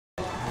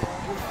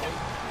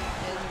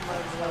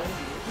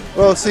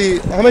Well, see,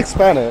 I'm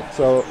Hispanic,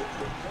 so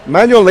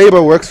manual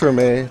labor works for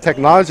me.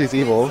 Technology's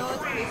evil.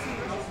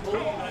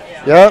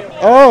 Yep.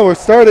 Oh, we're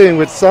starting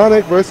with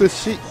Sonic versus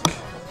Sheik.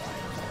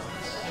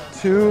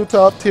 Two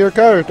top tier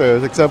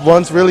characters, except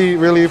one's really,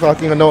 really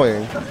fucking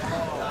annoying.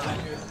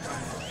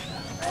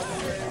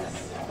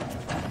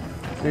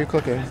 What are you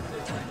cooking?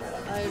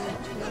 I'm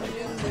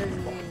changing their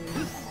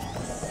names.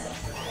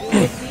 It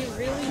would be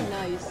really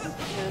nice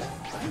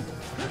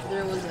if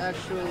there was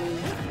actually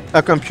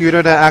A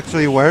computer that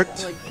actually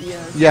worked? like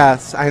yes.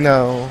 Yes, I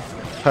know,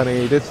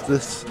 honey.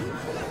 This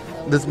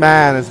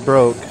man is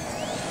broke.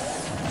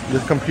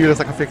 This computer's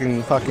like a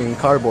freaking fucking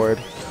cardboard.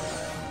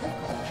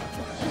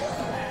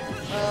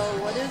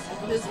 What is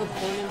his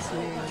opponent's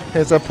name?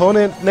 His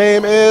opponent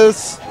name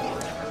is,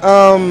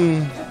 I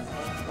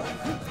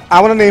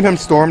want to name him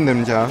Storm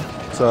Ninja.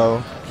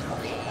 So,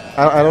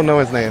 I don't know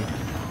his name.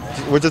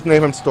 We'll just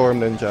name him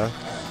Storm Ninja.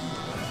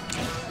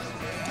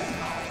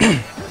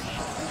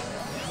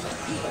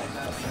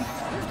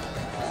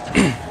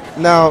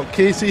 Now,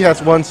 Casey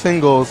has won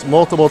singles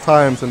multiple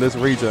times in this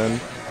region,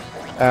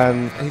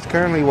 and he's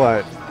currently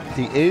what,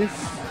 the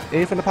eighth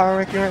in the power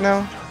ranking right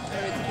now.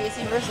 It's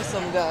Casey versus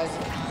some guy.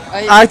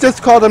 I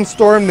just called him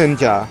Storm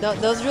Ninja. That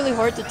was really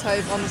hard to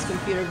type on this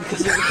computer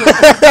because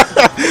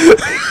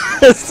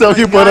So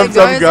you put him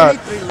some guy. only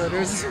 3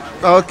 letters.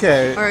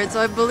 Okay. Alright, so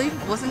I believe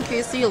wasn't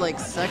Casey like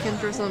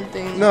second or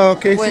something? No,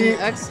 Casey. When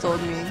X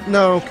told me.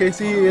 No,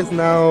 Casey is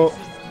now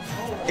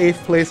 8th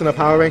place in the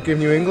power ranking of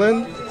New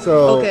England.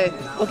 So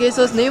Okay,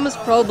 so his name is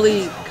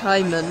probably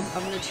Kaimen.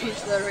 I'm gonna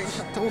change that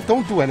right now.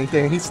 don't do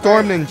anything. He's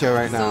Storm Ninja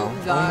right now.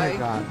 So, guy. Oh my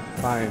god.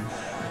 Fine.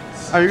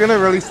 Are you gonna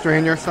really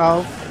strain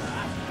yourself?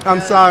 I'm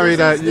Yeah, sorry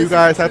this that you is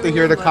guys have to too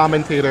hear the much.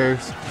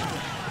 commentators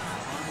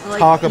Like,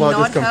 talk about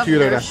not this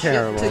computer have their that's shit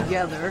terrible.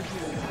 Together.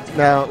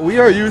 Now, we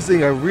are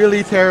using a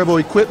really terrible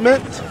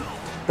equipment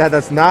that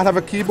does not have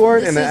a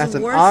keyboard This and it is has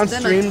an worse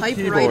than a on-stream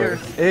typewriter.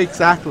 keyboard.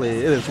 Exactly.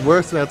 It is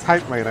worse than a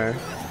typewriter.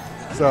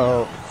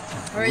 So,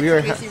 Alright, we so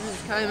are. Casey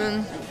versus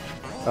Kaimen.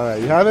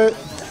 Alright, you have it?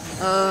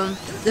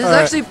 This is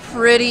Alright. actually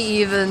pretty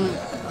even.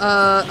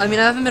 I mean,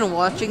 I haven't been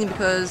watching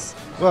because,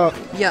 Well,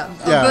 yeah.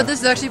 Yeah. But this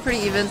is actually pretty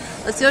even.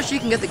 Let's see how she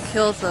can get the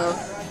kill, though.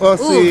 well,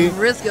 see, Ooh,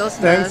 wrist go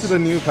smash. thanks to the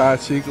new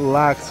patch, Sheik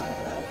lacks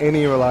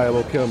any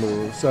reliable kill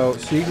moves. So,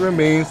 Sheik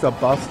remains the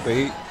buff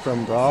state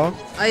from Brawl.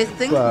 I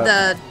think but-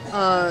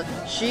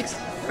 that Sheik's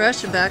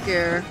fresh back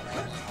air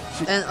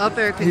and up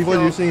air can He was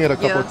kill. using it a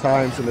couple yeah.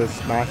 times in this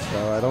match,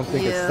 though. I don't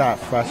think it's Yeah. that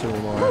fresh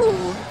anymore.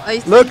 Ooh, I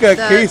think Look at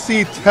that,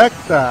 KC tech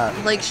that!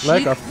 Like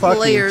like a Sheik fucking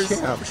players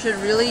champ. should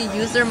really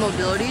use their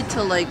mobility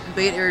to like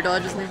bait air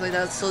dodges and things like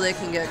that so they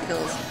can get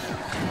kills.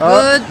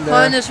 Oh, Good nah.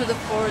 punish with a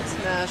forward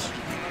smash.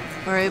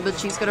 Alright, but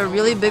Sheik's got a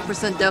really big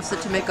percent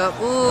deficit to make up.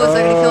 Ooh, is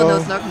that gonna kill? No,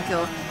 it's not gonna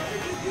kill.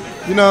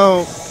 You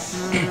know,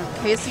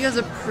 Casey has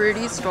a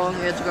pretty strong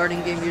edge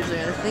guarding game usually,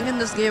 and I think in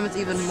this game it's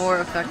even more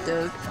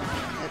effective.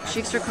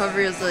 Sheik's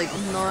recovery is like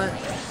not.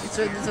 It's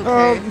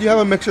okay. you have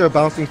a mixture of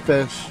bouncing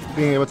fish,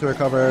 being able to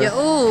recover. Yeah.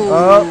 Ooh.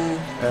 Up,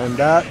 and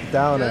that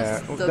down air.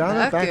 Just Oh, the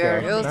down back air.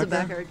 It was the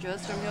Back back air.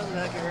 Just from the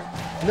back air.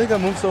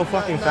 Nigga moves so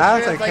fucking Not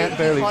fast, sure I if, like, can't he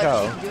barely caught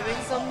tell. Sheik doing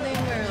something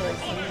or like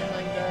something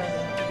like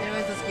that.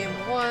 Anyways, this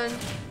game 1.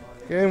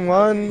 Game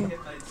 1,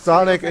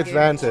 Sonic Game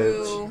advantage.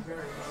 2.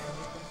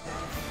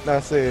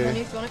 Let's see. Honey, do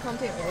you wanna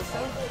commentate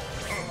also?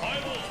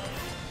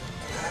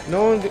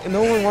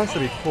 No one wants to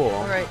be cool.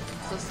 Alright,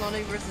 so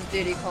Sonic versus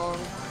Diddy Kong.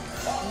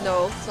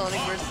 No,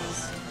 Sonic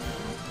versus.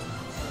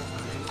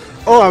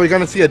 Oh, are we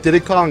gonna see a Diddy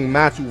Kong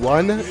match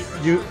 1?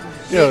 You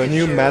know, the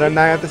new meta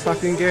knight of this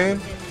fucking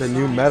game? The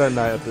new meta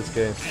knight of this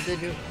game.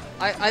 Did you?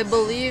 I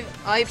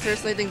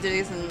personally think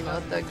Diddy's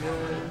not that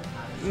good.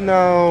 I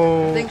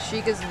No. think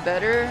Sheik is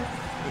better.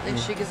 I think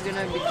Sheik is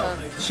gonna become.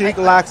 Sheik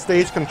lacks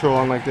stage control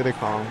unlike Diddy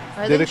Kong.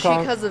 I Diddy think Kong,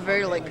 Sheik has a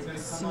very like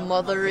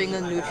smothering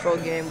and neutral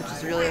game, which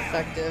is really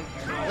effective.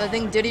 And I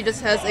think Diddy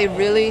just has a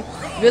really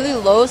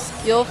low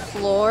skill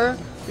floor,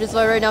 which is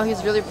why right now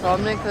he's really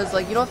prominent because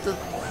like you don't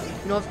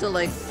have to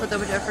like put that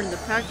much effort into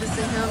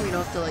practicing him. You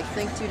don't have to like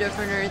think too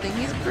different or anything.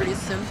 He's pretty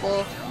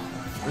simple.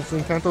 this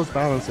Nintendo's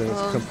balancing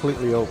is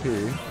completely OP.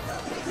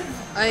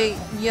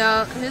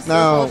 Yeah, his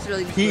Now, is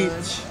really Peach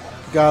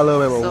good. got a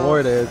little bit So-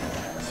 rewarded.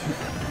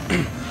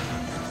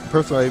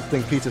 Personally, I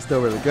think Peach is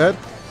still really good.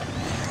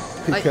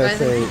 I Because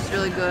think Peach is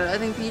really good. I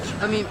think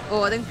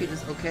Peach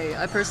is okay.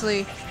 I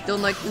personally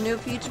don't like the new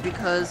Peach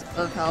because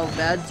of how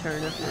bad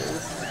Turnip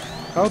is.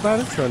 how bad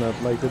is Turnip?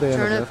 Like, did they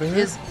end up Turnip nerfing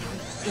is,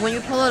 it? when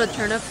you pull out a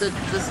Turnip, the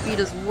speed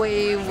is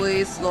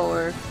way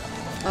slower.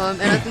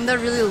 And I think that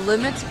really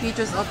limits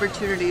Peach's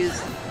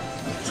opportunities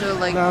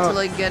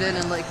to get in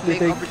and like Did make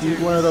they opportunities.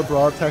 keep one of the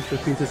broad text where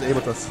Peach is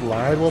able to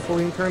slide while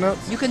pulling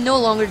Turnips? You can no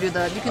longer do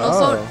that. You can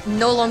also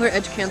no longer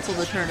edge cancel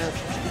the Turnip.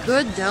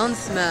 Good down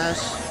smash.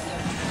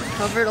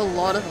 Covered a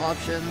lot of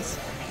options.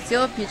 See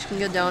how Peach can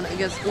get down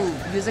against,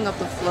 using up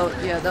the float.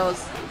 Yeah, that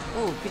was,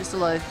 Peach is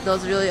alive. That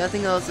was really, I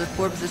think that was a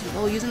poor position.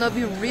 Using up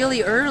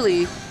really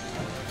early.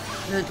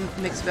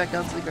 mix back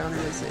down to the ground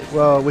really safe.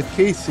 Well, with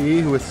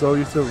KC, who is so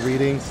used to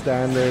reading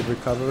standard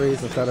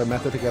recoveries instead of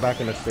method to get back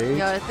in the stage,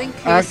 Yeah, I think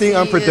KC acting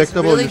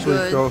unpredictable is really usually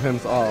good. throw him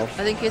off.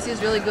 I think Casey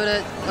is really good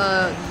at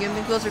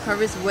giving close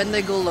recoveries when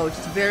they go low.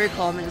 It's very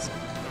common.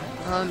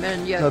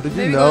 And yeah, Now, did you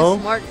maybe know-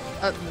 going smart.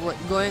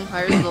 Going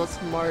higher is a little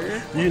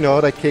smarter. You know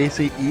that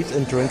KC eats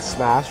and drinks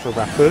Smash for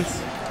breakfast?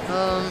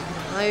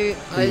 I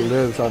He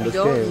lives on this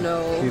don't game.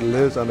 know. He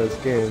lives on this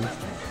game.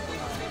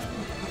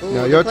 Ooh,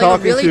 Now, they're you're playing a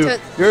talking really to- tight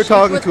you're shield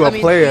talking with- to a I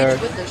mean, player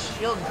Peach with the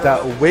shield, bro.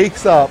 That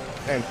wakes up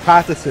and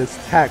practices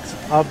text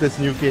of this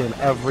new game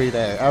every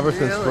day, ever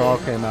since Really? Brawl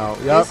came out.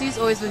 Yep. Casey's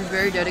always been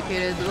very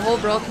dedicated. The whole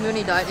Brawl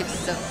community died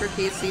except for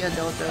Casey and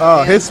Delta. Oh,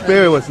 And- his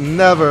spirit was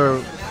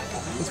never.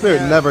 His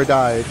spirit Yeah. never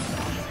died.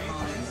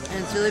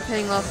 And it's really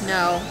paying off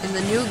now in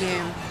the new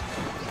game.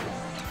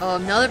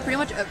 Now they're pretty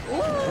much. Ooh,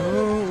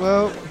 Oh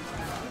well.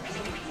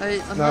 I'm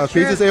Now, not if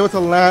sure. he's just able to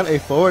land a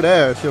forward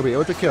air, she'll be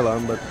able to kill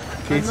him. But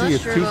I'm KC not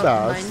is sure too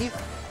about fast.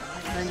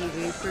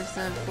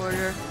 98%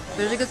 quarter.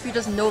 Especially because Peach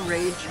has no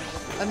rage.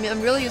 I mean,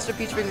 I'm really used to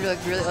Peach being like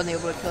really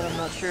unable to kill. I'm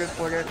not sure if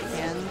Border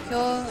can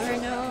kill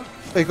right now.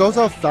 It goes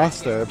off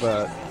faster,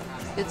 but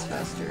It's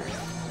faster.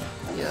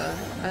 Yeah,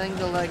 I think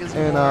the lag is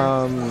in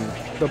more.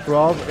 the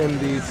Brawl in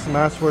the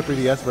Smash 4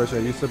 3DS version,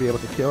 it used to be able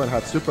to kill and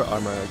had super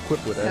armor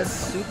equipped with it. Has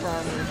super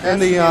armor. That's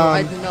And the, new.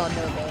 I did not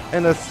know that.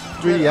 In the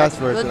 3DS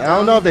version, I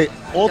don't know if they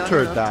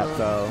altered enough that to-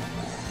 though.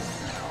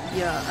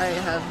 Yeah, I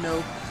have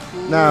no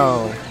clue.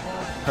 Now,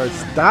 her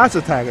dash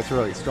attack is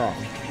really strong.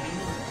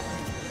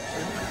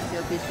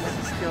 Yeah, Peach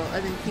misses skill.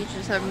 I think Peach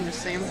is having the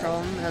same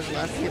problem as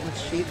last game with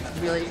Sheep,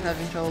 really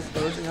having trouble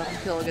closing out the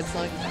kill against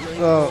Sonic. It's really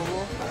Well,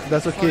 horrible.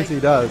 That's what Sonic- Casey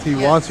does. He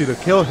Yeah. wants you to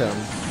kill him.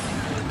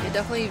 You're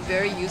definitely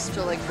very used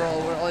to like Brawl,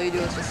 where all you do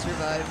is just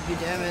survive, do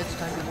damage,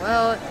 time people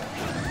out.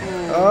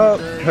 Ooh, Oh,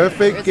 the-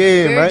 perfect it's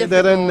game very right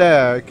then and difficult.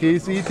 there.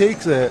 Casey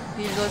takes it.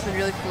 Peach has always been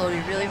really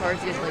floaty, really hard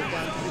to get like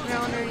down to the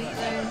ground or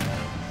anything.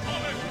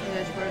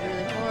 Yeah, she worked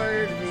really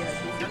hard. Yeah,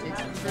 Casey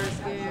takes the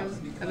first game.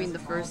 I mean the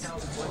first.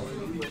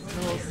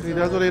 He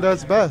does what he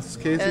does best.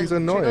 Casey's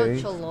And annoying.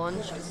 Check out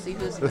Challenge to see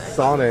who's The next.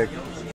 Sonic.